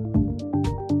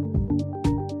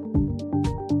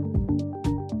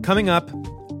 Coming up,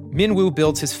 Minwoo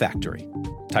builds his factory.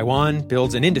 Taiwan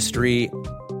builds an industry,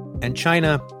 and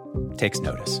China takes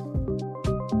notice.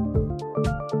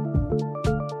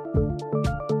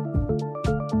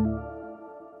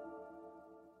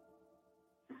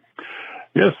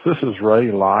 Yes, this is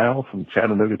Ray Lyle from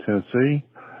Chattanooga, Tennessee.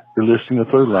 You're listening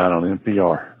to Third Line on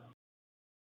NPR.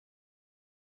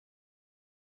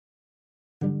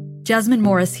 Jasmine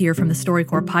Morris here from the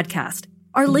StoryCorps podcast.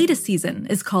 Our latest season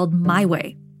is called My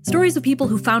Way. Stories of people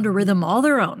who found a rhythm all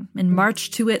their own and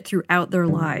marched to it throughout their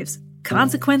lives.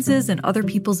 Consequences and other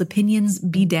people's opinions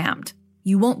be damned.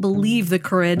 You won't believe the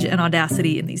courage and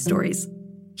audacity in these stories.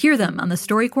 Hear them on the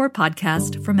StoryCorps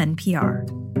podcast from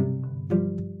NPR.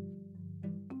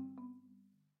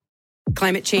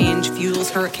 Climate change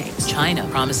fuels hurricanes. China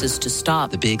promises to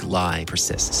stop. The big lie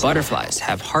persists. Butterflies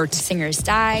have hearts. Singers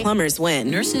die. Plumbers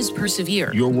win. Nurses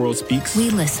persevere. Your world speaks.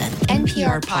 We listen.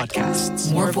 NPR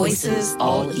podcasts. More voices,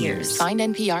 all ears. Find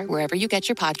NPR wherever you get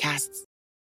your podcasts.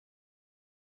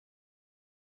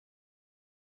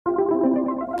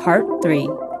 Part 3.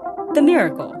 The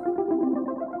Miracle.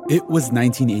 It was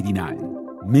 1989.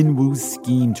 Minwoo's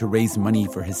scheme to raise money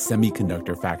for his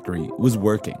semiconductor factory was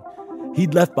working.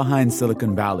 He'd left behind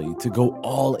Silicon Valley to go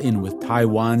all in with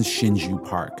Taiwan's Hsinchu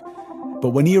Park. But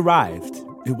when he arrived,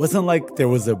 it wasn't like there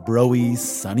was a broy,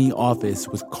 sunny office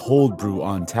with cold brew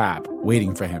on tap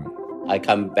waiting for him. I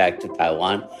come back to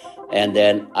Taiwan, and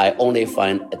then I only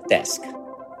find a desk.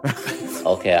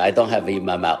 Okay, I don't have even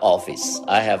my office.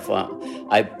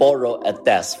 I borrow a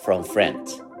desk from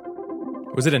friends.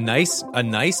 Was it a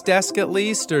nice desk at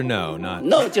least, or no? Not.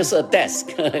 No, just a desk.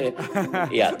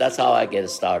 Yeah, that's how I get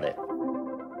started.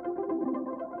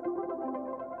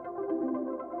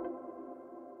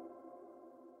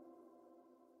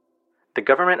 The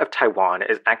government of Taiwan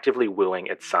is actively wooing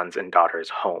its sons and daughters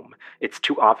home. Its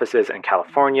 2 offices in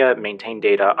California maintain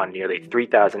data on nearly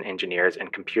 3,000 engineers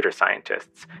and computer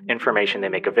scientists, information they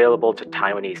make available to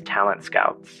Taiwanese talent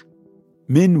scouts.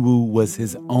 Minwoo was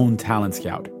his own talent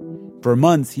scout. For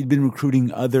months, he'd been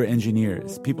recruiting other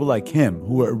engineers, people like him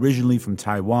who were originally from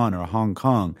Taiwan or Hong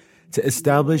Kong, to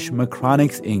establish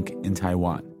Macronix Inc. in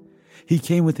Taiwan. He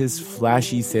came with his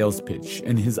flashy sales pitch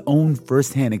and his own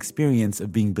firsthand experience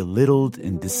of being belittled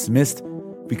and dismissed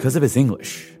because of his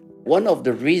English. One of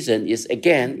the reasons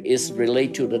is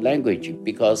related to the language,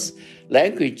 because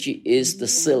language is the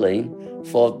ceiling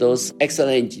for those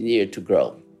excellent engineers to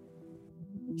grow.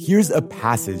 Here's a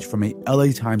passage from a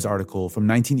LA Times article from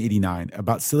 1989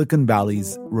 about Silicon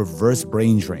Valley's reverse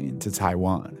brain drain to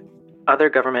Taiwan. Other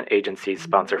government agencies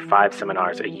sponsor 5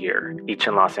 seminars a year, each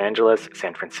in Los Angeles,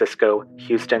 San Francisco,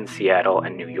 Houston, Seattle,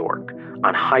 and New York,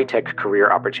 on high-tech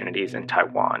career opportunities in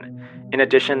Taiwan. In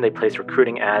addition, they place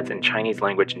recruiting ads in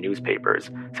Chinese-language newspapers,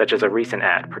 such as a recent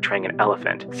ad portraying an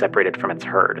elephant separated from its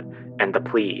herd, and the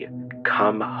plea,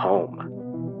 "Come home."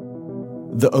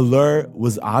 The allure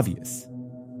was obvious.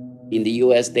 In the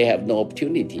U.S., they have no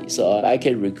opportunity, so I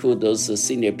can recruit those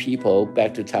senior people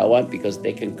back to Taiwan because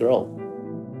they can grow.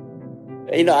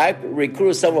 I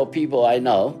recruit several people I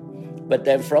know, but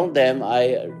then from them,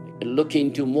 I look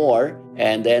into more.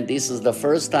 And then this is the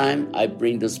first time I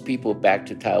bring those people back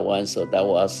to Taiwan. So that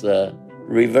was a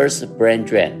reverse brain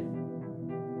drain.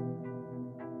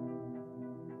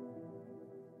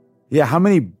 Yeah, how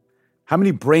many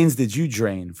brains did you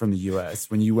drain from the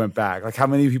U.S. when you went back? Like, how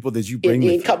many people did you bring?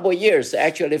 In a couple of years,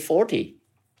 actually 40.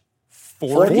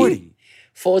 40?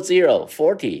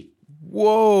 40.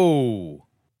 Whoa.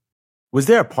 Was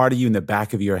there a part of you in the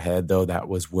back of your head, though, that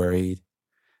was worried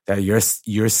that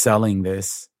you're selling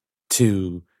this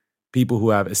to people who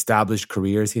have established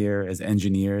careers here as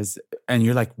engineers? And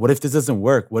you're like, what if this doesn't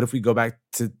work? What if we go back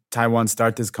to Taiwan,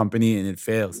 start this company, and it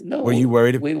fails? No, were you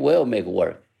worried? We will make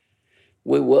work.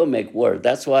 We will make work.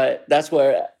 That's where,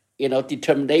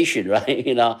 determination,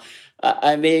 right?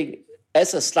 I mean,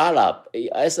 as a startup,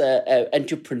 as an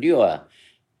entrepreneur,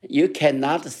 you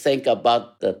cannot think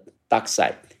about the dark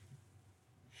side.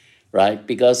 Right?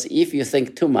 Because if you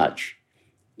think too much,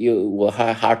 you will have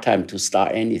a hard time to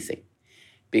start anything.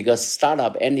 Because start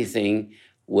up anything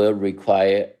will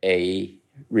require a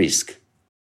risk.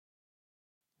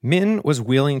 Min was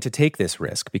willing to take this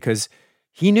risk because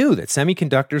He knew that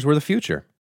semiconductors were the future.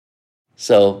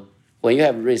 So when you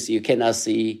have risk, you cannot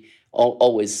see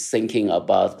always thinking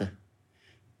about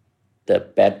the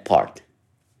bad part.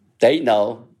 They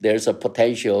know there's a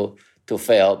potential to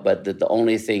fail, but the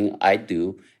only thing I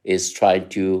do is try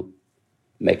to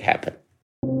make happen.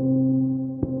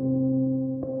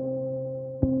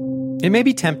 It may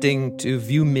be tempting to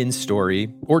view Min's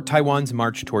story or Taiwan's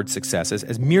march towards success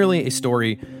as merely a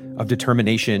story of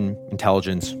determination,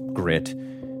 intelligence, grit.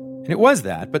 And it was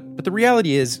that, but the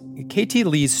reality is KT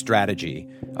Lee's strategy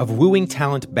of wooing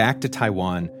talent back to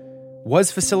Taiwan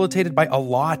was facilitated by a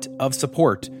lot of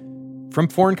support from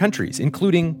foreign countries,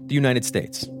 including the United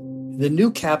States. The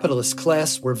new capitalist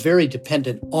class were very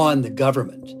dependent on the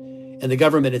government, and the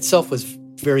government itself was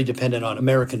very dependent on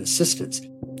American assistance.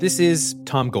 This is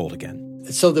Tom Gold again.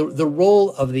 So the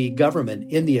role of the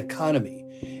government in the economy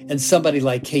and somebody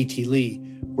like KT Lee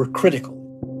were critical.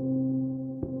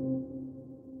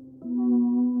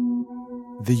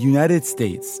 The United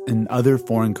States and other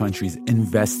foreign countries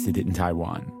invested in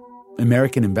Taiwan.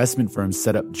 American investment firms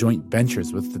set up joint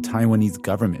ventures with the Taiwanese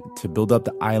government to build up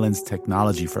the island's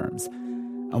technology firms.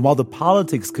 And while the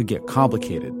politics could get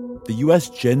complicated, the U.S.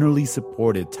 generally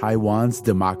supported Taiwan's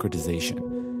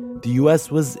democratization. The U.S.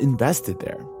 was invested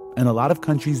there, and a lot of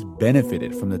countries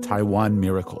benefited from the Taiwan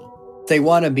miracle. They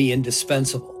want to be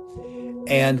indispensable.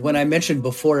 And when I mentioned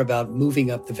before about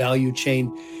moving up the value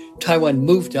chain, Taiwan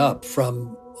moved up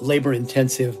from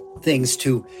labor-intensive things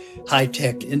to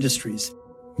high-tech industries.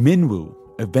 Minwoo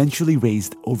eventually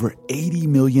raised over $80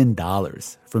 million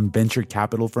from venture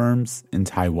capital firms in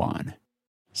Taiwan.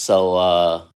 So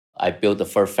I built the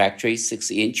first factory,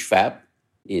 6-inch fab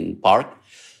in Park.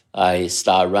 I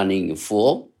started running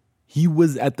full. He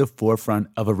was at the forefront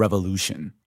of a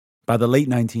revolution. By the late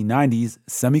 1990s,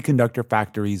 semiconductor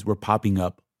factories were popping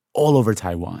up all over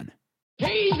Taiwan.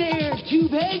 Hey there,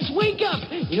 tube-heads, wake up!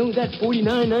 You know that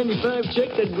 $49.95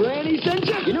 check that Granny sent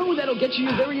you? You know that'll get you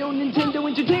your very own Nintendo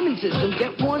Entertainment System.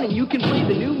 Get one and you can play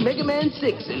the new Mega Man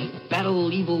 6 and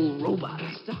battle evil robots.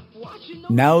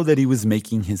 Now that he was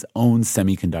making his own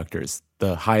semiconductors,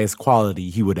 the highest quality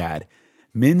he would add,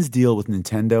 Min's deal with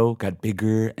Nintendo got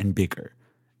bigger and bigger.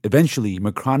 Eventually,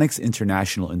 Macronix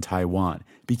International in Taiwan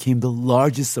became the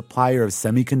largest supplier of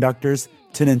semiconductors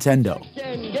to Nintendo.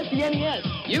 Get the NES.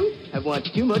 You have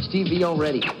watched too much TV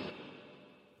already.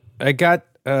 I got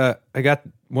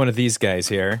one of these guys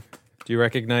here. Do you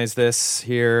recognize this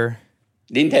here?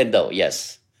 Nintendo,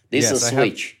 yes. This is a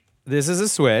Switch. This is a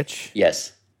Switch.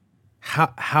 Yes.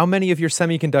 How many of your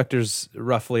semiconductors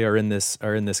roughly are in this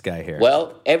guy here?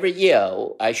 Well, every year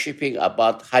I shipping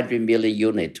about 100 million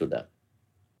units to them.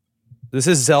 This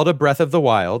is Zelda Breath of the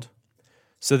Wild.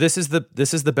 So this is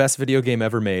the best video game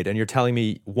ever made, and you're telling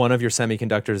me one of your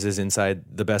semiconductors is inside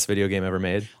the best video game ever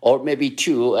made? Or maybe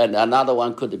two, and another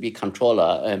one could be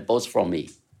controller, and both from me.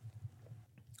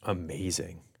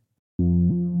 Amazing.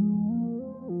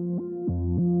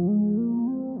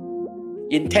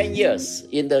 In 10 years,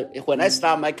 when I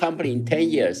start my company in 10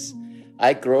 years,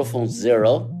 I grow from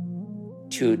zero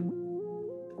to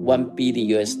 $1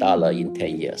 billion in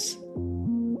 10 years.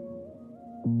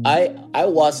 I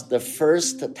was the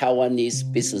first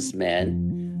Taiwanese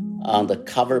businessman on the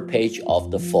cover page of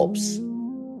the Forbes.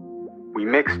 We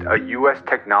mixed a U.S.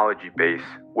 technology base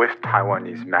with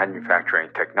Taiwanese manufacturing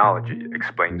technology,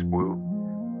 explains Wu.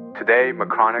 Today,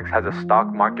 Macronix has a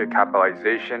stock market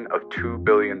capitalization of $2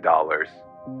 billion.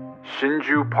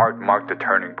 Hsinchu Park marked a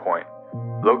turning point.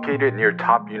 Located near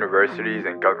top universities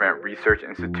and government research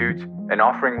institutes and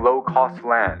offering low-cost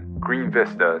land, green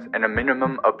vistas, and a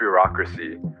minimum of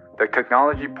bureaucracy, the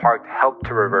technology park helped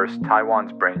to reverse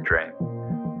Taiwan's brain drain.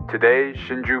 Today,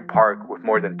 Hsinchu Park, with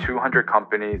more than 200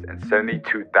 companies and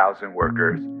 72,000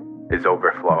 workers, is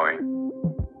overflowing.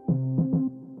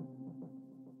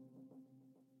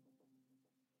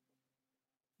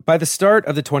 By the start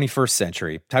of the 21st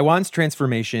century, Taiwan's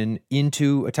transformation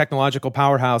into a technological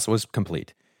powerhouse was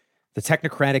complete. The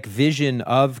technocratic vision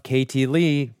of KT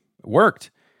Lee worked.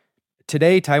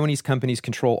 Today, Taiwanese companies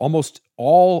control almost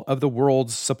all of the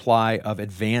world's supply of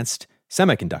advanced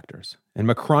semiconductors. And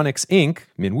Macronix Inc.,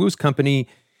 Minwoo's company,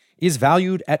 is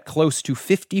valued at close to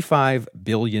 $55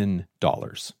 billion.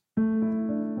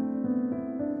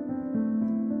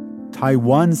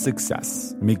 Taiwan's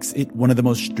success makes it one of the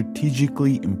most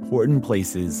strategically important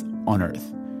places on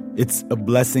Earth. It's a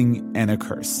blessing and a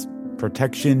curse,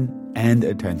 protection and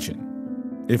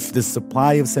attention. If the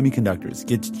supply of semiconductors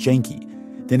gets janky,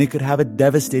 then it could have a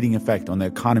devastating effect on the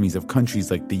economies of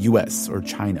countries like the US or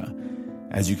China.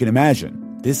 As you can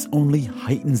imagine, this only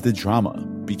heightens the drama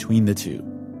between the two.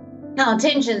 Now,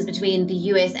 tensions between the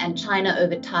US and China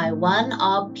over Taiwan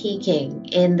are peaking.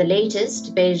 In the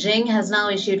latest, Beijing has now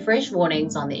issued fresh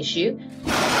warnings on the issue.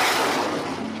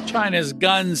 China's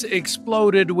guns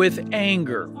exploded with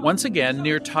anger, once again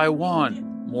near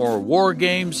Taiwan. More war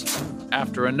games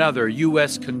after another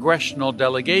U.S. congressional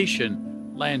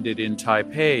delegation landed in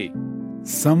Taipei.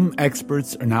 Some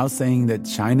experts are now saying that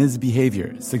China's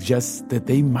behavior suggests that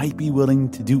they might be willing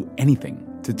to do anything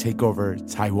to take over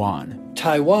Taiwan.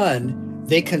 Taiwan,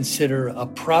 they consider a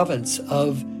province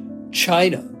of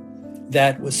China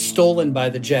that was stolen by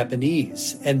the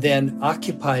Japanese and then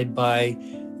occupied by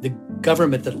the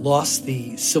government that lost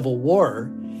the Civil War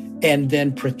and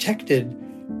then protected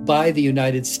by the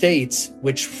United States,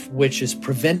 which is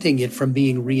preventing it from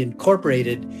being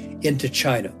reincorporated into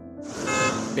China.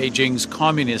 Beijing's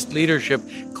communist leadership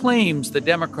claims the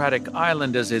democratic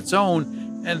island as its own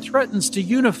and threatens to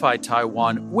unify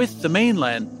Taiwan with the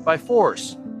mainland by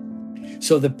force.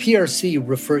 So the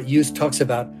PRC talks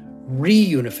about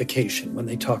reunification when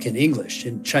they talk in English.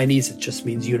 In Chinese, it just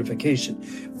means unification.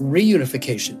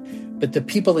 Reunification. But the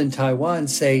people in Taiwan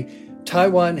say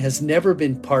Taiwan has never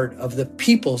been part of the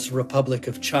People's Republic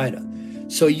of China.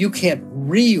 So you can't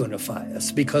reunify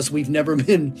us because we've never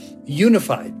been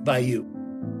unified by you.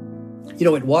 You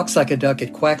know, it walks like a duck,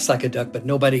 it quacks like a duck, but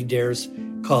nobody dares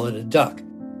call it a duck.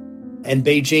 And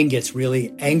Beijing gets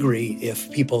really angry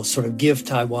if people sort of give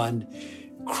Taiwan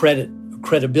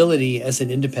credibility as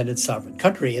an independent sovereign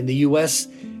country. And the U.S.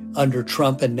 under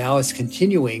Trump and now is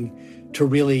continuing to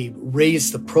really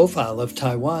raise the profile of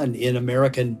Taiwan in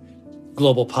American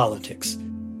global politics.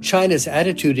 China's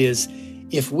attitude is,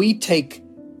 if we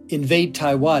invade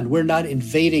Taiwan, we're not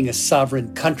invading a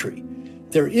sovereign country.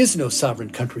 There is no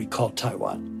sovereign country called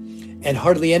Taiwan. And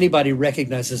hardly anybody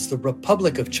recognizes the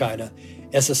Republic of China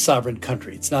as a sovereign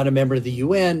country. It's not a member of the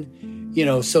UN,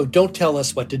 so don't tell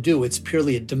us what to do. It's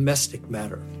purely a domestic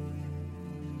matter.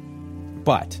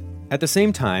 But at the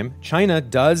same time, China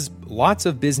does lots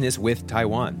of business with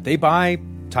Taiwan. They buy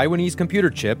Taiwanese computer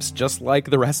chips just like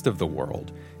the rest of the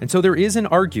world. And so there is an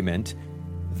argument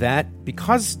that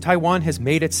because Taiwan has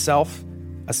made itself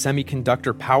a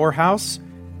semiconductor powerhouse,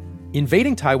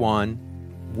 invading Taiwan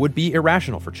would be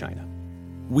irrational for China.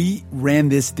 We ran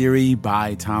this theory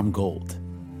by Tom Gold.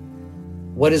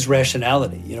 What is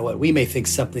rationality? You know what? We may think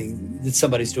something that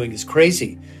somebody's doing is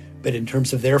crazy, but in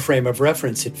terms of their frame of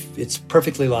reference, it's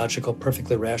perfectly logical,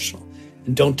 perfectly rational.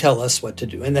 And don't tell us what to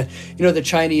do. And the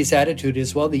Chinese attitude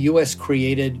is, well, the U.S.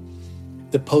 created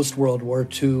the post-World War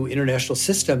II international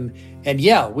system, and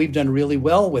yeah, we've done really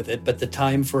well with it, but the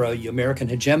time for American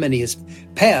hegemony is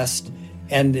past,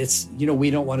 and it's, we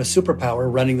don't want a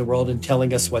superpower running the world and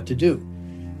telling us what to do.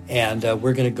 And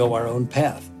we're going to go our own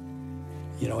path.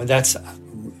 And that's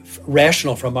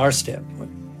rational from our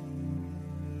standpoint.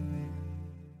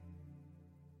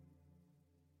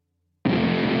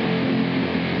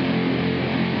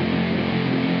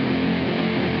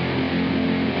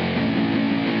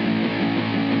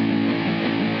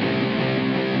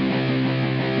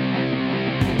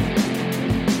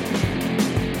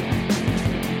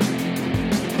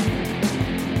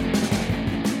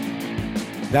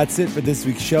 That's it for this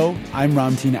week's show. I'm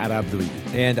Ramtin Arablouei.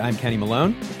 And I'm Kenny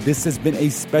Malone. This has been a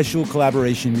special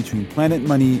collaboration between Planet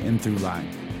Money and Throughline.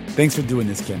 Thanks for doing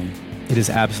this, Kenny. It is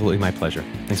absolutely my pleasure.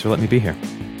 Thanks for letting me be here.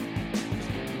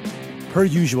 Per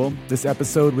usual, this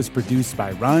episode was produced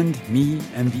by Rund, me,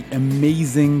 and the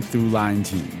amazing Throughline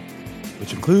team,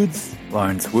 which includes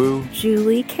Lawrence Wu,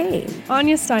 Julie Kane,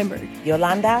 Anya Steinberg,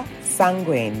 Yolanda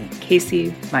Sanguen,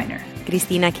 Casey Miner,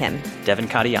 Christina Kim, Devin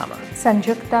Katayama,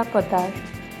 Sanjukta Poddar.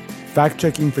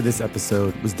 Fact-checking for this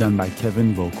episode was done by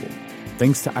Kevin Vogel.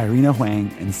 Thanks to Irina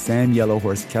Huang and Sam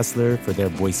Yellowhorse Kessler for their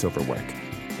voiceover work.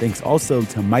 Thanks also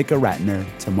to Micah Ratner,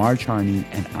 Tamar Charney,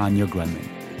 and Anya Glenman.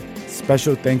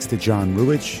 Special thanks to John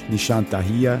Ruich, Nishant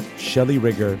Dahiya, Shelley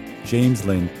Rigger, James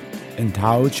Lin, and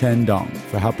Tao Chen Dong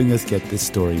for helping us get this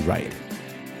story right.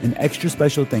 An extra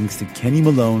special thanks to Kenny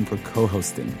Malone for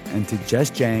co-hosting, and to Jess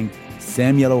Jang,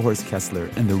 Sam Yellowhorse Kessler,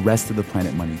 and the rest of the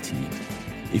Planet Money team.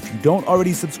 If you don't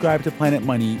already subscribe to Planet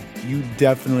Money, you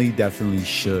definitely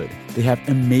should. They have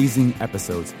amazing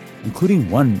episodes,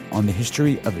 including one on the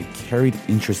history of a carried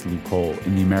interest loophole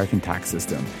in the American tax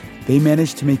system. They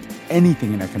managed to make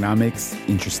anything in economics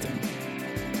interesting.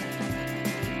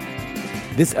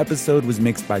 This episode was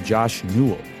mixed by Josh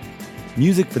Newell.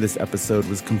 Music for this episode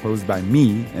was composed by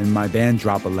me and my band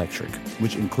Drop Electric,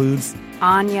 which includes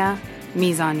Anya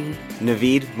Mizani,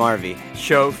 Naveed Marvi,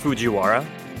 Sho Fujiwara.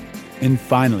 And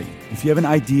finally, if you have an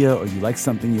idea or you like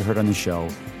something you heard on the show,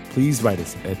 please write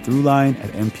us at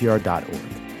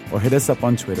throughline@npr.org or hit us up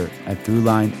on Twitter at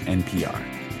throughlinenpr.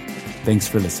 Thanks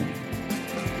for listening.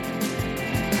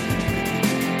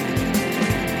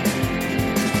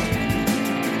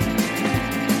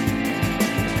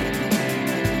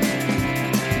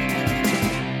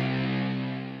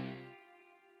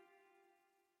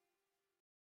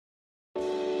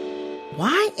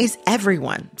 Why is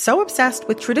everyone so obsessed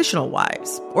with traditional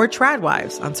wives or trad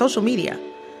wives on social media?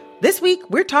 This week,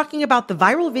 we're talking about the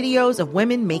viral videos of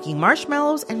women making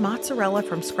marshmallows and mozzarella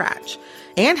from scratch,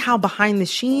 and how behind the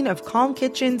sheen of calm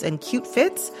kitchens and cute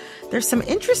fits, there's some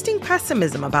interesting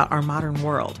pessimism about our modern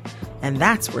world. And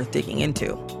that's worth digging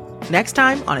into. Next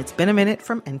time on It's Been a Minute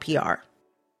from NPR.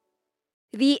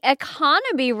 The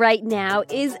economy right now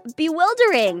is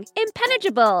bewildering,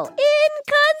 impenetrable,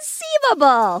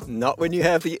 inconceivable. Not when you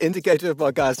have the Indicator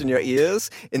podcast in your ears.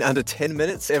 In under 10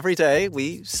 minutes every day,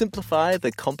 we simplify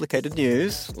the complicated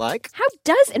news, like... How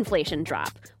does inflation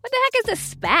drop? What the heck is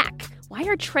a SPAC? Why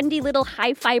are trendy little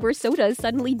high-fiber sodas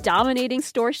suddenly dominating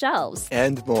store shelves?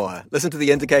 And more. Listen to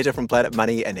the Indicator from Planet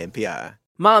Money and NPR.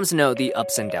 Moms know the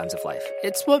ups and downs of life.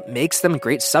 It's what makes them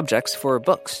great subjects for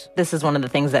books. This is one of the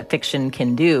things that fiction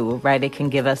can do, right? It can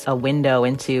give us a window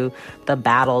into the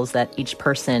battles that each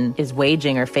person is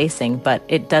waging or facing, but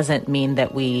it doesn't mean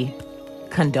that we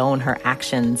condone her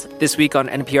actions. This week on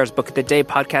NPR's Book of the Day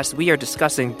podcast, we are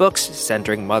discussing books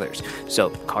centering mothers.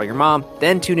 So call your mom,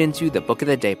 then tune into the Book of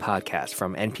the Day podcast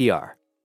from NPR.